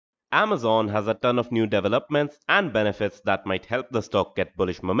Amazon has a ton of new developments and benefits that might help the stock get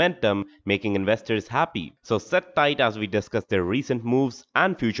bullish momentum, making investors happy. So sit tight as we discuss their recent moves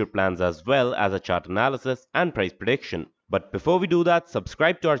and future plans as well as a chart analysis and price prediction. But before we do that,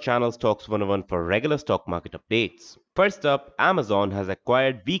 subscribe to our channel Stocks 101 for regular stock market updates. First up, Amazon has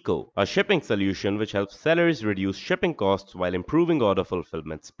acquired Vico, a shipping solution which helps sellers reduce shipping costs while improving order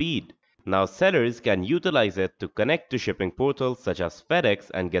fulfillment speed. Now sellers can utilize it to connect to shipping portals such as FedEx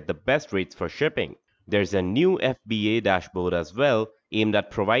and get the best rates for shipping. There's a new FBA dashboard as well, aimed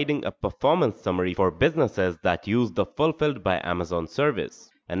at providing a performance summary for businesses that use the Fulfilled by Amazon service.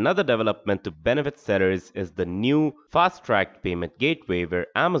 Another development to benefit sellers is the new fast-tracked payment gateway where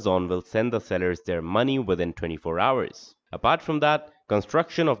Amazon will send the sellers their money within 24 hours. Apart from that,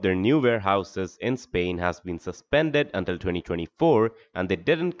 construction of their new warehouses in Spain has been suspended until 2024 and they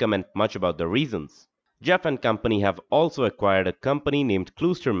didn't comment much about the reasons. Jeff and company have also acquired a company named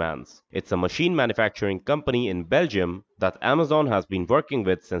Kloostermans. It's a machine manufacturing company in Belgium that Amazon has been working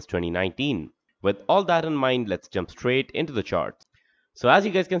with since 2019. With all that in mind, let's jump straight into the charts. So as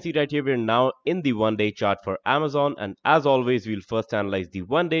you guys can see right here, we're now in the 1-day chart for Amazon, and as always, we'll first analyze the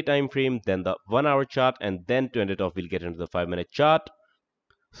 1-day time frame, then the 1-hour chart, and then to end it off, we'll get into the 5-minute chart.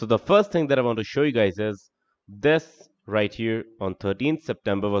 So the first thing that I want to show you guys is this right here. On 13th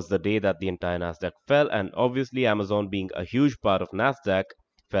September was the day that the entire Nasdaq fell, and obviously Amazon, being a huge part of Nasdaq,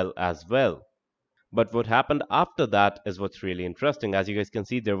 fell as well. But what happened after that is what's really interesting. As you guys can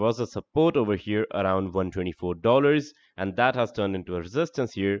see, there was a support over here around $124, and that has turned into a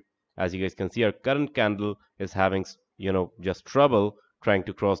resistance here. As you guys can see, our current candle is having, just trouble trying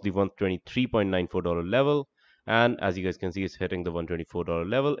to cross the $123.94 level. And as you guys can see, it's hitting the $124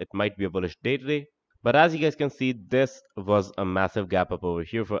 level. It might be a bullish day today. But as you guys can see, this was a massive gap up over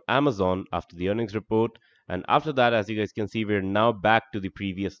here for Amazon after the earnings report. And after that, as you guys can see, we're now back to the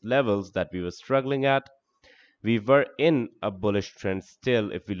previous levels that we were struggling at. We were in a bullish trend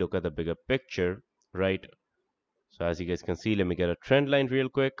still if we look at the bigger picture, right? So as you guys can see, let me get a trend line real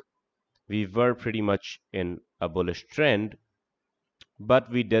quick. We were pretty much in a bullish trend,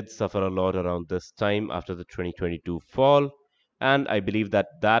 but we did suffer a lot around this time after the 2022 fall. And I believe that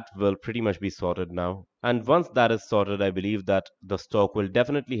that will pretty much be sorted now. And once that is sorted, I believe that the stock will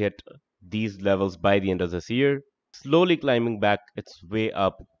definitely hit these levels by the end of this year, slowly climbing back its way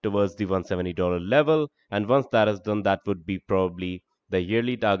up towards the $170 level. And once that is done, that would be probably the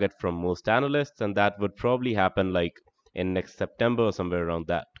yearly target from most analysts, and that would probably happen like in next September or somewhere around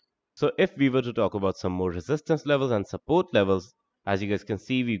that. So if we were to talk about some more resistance levels and support levels, as you guys can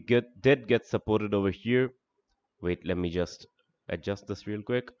see, we did get supported over here. Wait, let me just adjust this real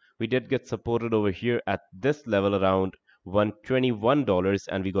quick. We did get supported over here at this level around $121,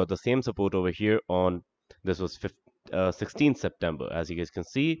 and we got the same support over here on this was 16th September, as you guys can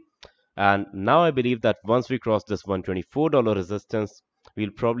see. And now I believe that once we cross this $124 resistance,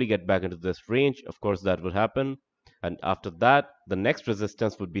 we'll probably get back into this range. Of course, that will happen. And after that, the next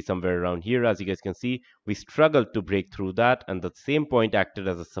resistance would be somewhere around here. As you guys can see, we struggled to break through that, and the same point acted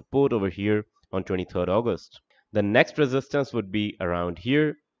as a support over here on 23rd August. The next resistance would be around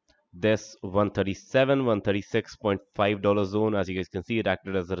here, this $137, $136.5 zone. As you guys can see, it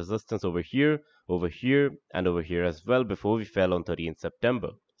acted as a resistance over here, and over here as well before we fell on 13th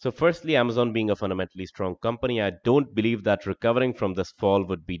September. So firstly, Amazon being a fundamentally strong company, I don't believe that recovering from this fall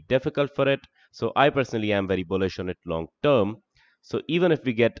would be difficult for it. So I personally am very bullish on it long term. So even if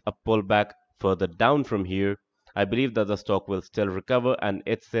we get a pullback further down from here, I believe that the stock will still recover, and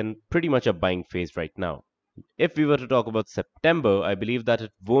it's in pretty much a buying phase right now. If we were to talk about September, I believe that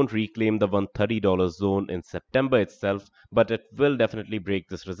it won't reclaim the $130 zone in September itself, but it will definitely break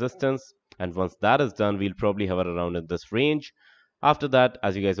this resistance. And once that is done, we'll probably hover around in this range. After that,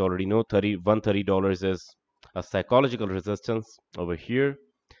 as you guys already know, $130 is a psychological resistance over here.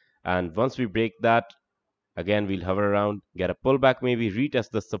 And once we break that, again, we'll hover around, get a pullback, maybe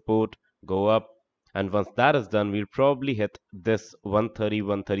retest the support, go up. And once that is done, we'll probably hit this $130,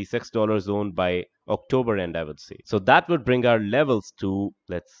 $136 zone by October end, I would say. So that would bring our levels to,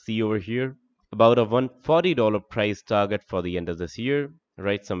 let's see over here, about a $140 price target for the end of this year,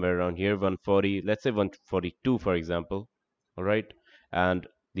 right? Somewhere around here, 140, let's say 142, for example. All right. And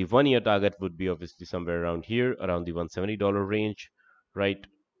the 1-year target would be obviously somewhere around here, around the $170 range, right?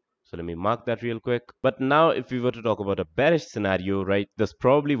 So let me mark that real quick. But now if we were to talk about a bearish scenario, right, this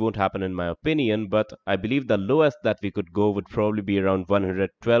probably won't happen in my opinion, but I believe the lowest that we could go would probably be around $112,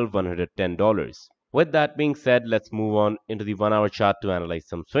 $110. With that being said, let's move on into the 1-hour chart to analyze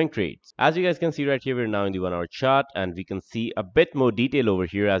some swing trades. As you guys can see right here, we're now in the 1-hour chart, and we can see a bit more detail over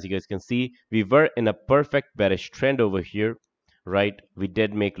here. As you guys can see, we were in a perfect bearish trend over here, right? We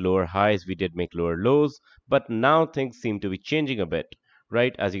did make lower highs, we did make lower lows, but now things seem to be changing a bit,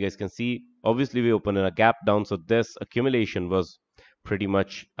 right? As you guys can see, obviously we opened in a gap down, so this accumulation was pretty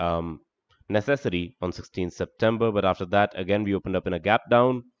much necessary on 16th September. But after that, again, we opened up in a gap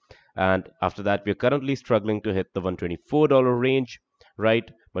down, and after that, we're currently struggling to hit the $124 range,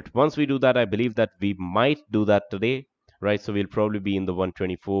 right? But once we do that, I believe that we might do that today, right? So we'll probably be in the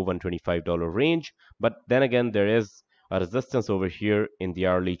 124, $125 range. But then again, there is a resistance over here in the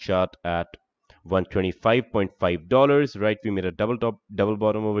hourly chart at $125.5, right? We made a double top, double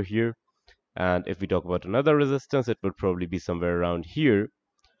bottom over here. And if we talk about another resistance, it would probably be somewhere around here,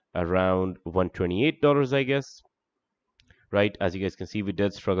 around $128, I guess, right? As you guys can see, we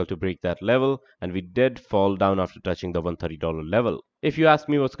did struggle to break that level, and we did fall down after touching the $130 level. If you ask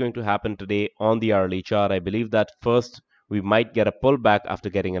me what's going to happen today on the hourly chart, I believe that first we might get a pullback after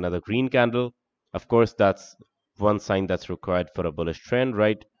getting another green candle. Of course, that's one sign that's required for a bullish trend,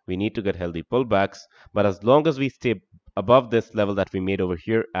 right? We need to get healthy pullbacks, but as long as we stay above this level that we made over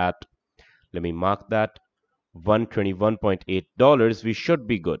here at, let me mark that, $121.8, we should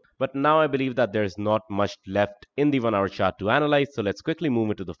be good. But now I believe that there's not much left in the 1 hour chart to analyze, so let's quickly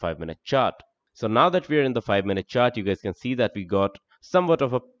move into the 5-minute chart. So now that we're in the 5-minute chart, you guys can see that we got somewhat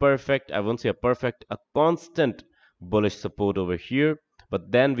of a perfect, I won't say a perfect, a constant bullish support over here,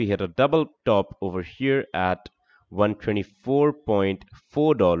 but then we hit a double top over here at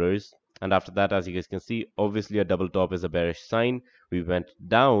 $124.4, and after that, as you guys can see, obviously a double top is a bearish sign. We went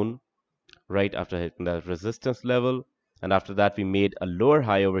down right after hitting that resistance level, and after that we made a lower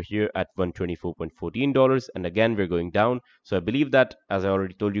high over here at $124.14, and again we're going down. So I believe that, as I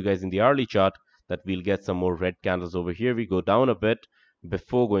already told you guys in the hourly chart, that we'll get some more red candles over here. We go down a bit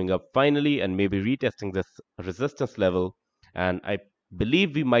before going up finally and maybe retesting this resistance level, and I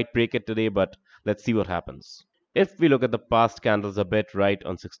believe we might break it today, but let's see what happens. If we look at the past candles a bit, right,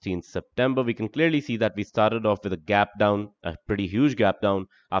 on 16th September, we can clearly see that we started off with a gap down, a pretty huge gap down.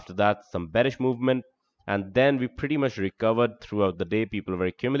 After that, some bearish movement, and then we pretty much recovered throughout the day. People were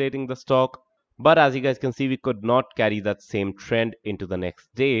accumulating the stock, but as you guys can see, we could not carry that same trend into the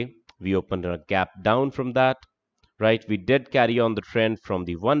next day. We opened a gap down from that, right? We did carry on the trend from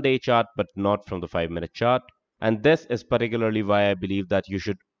the 1-day chart, but not from the 5-minute chart. And this is particularly why I believe that you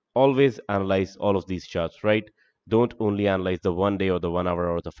should always analyze all of these charts, right? Don't only analyze the 1-day or the 1 hour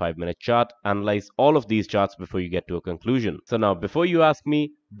or the 5-minute chart. Analyze all of these charts before you get to a conclusion. So now, before you ask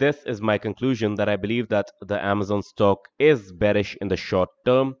me, this is my conclusion, that I believe that the Amazon stock is bearish in the short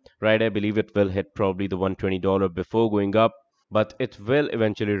term, right? I believe it will hit probably the $120 before going up, but it will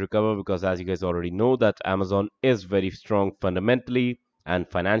eventually recover, because as you guys already know that Amazon is very strong fundamentally and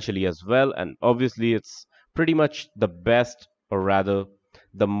financially as well, and obviously it's pretty much the best, or rather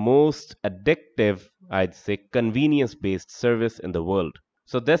the most addictive, I'd say, convenience-based service in the world.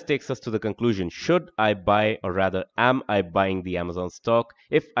 So this takes us to the conclusion. Should I buy, or rather, am I buying the Amazon stock?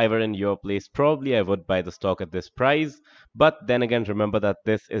 If I were in your place, probably I would buy the stock at this price. But then again, remember that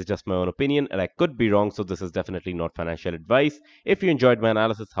this is just my own opinion and I could be wrong, so this is definitely not financial advice. If you enjoyed my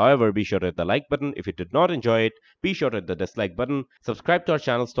analysis, however, be sure to hit the like button. If you did not enjoy it, be sure to hit the dislike button. Subscribe to our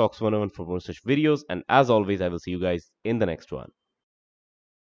channel, Stox 101, for more such videos. And as always, I will see you guys in the next one.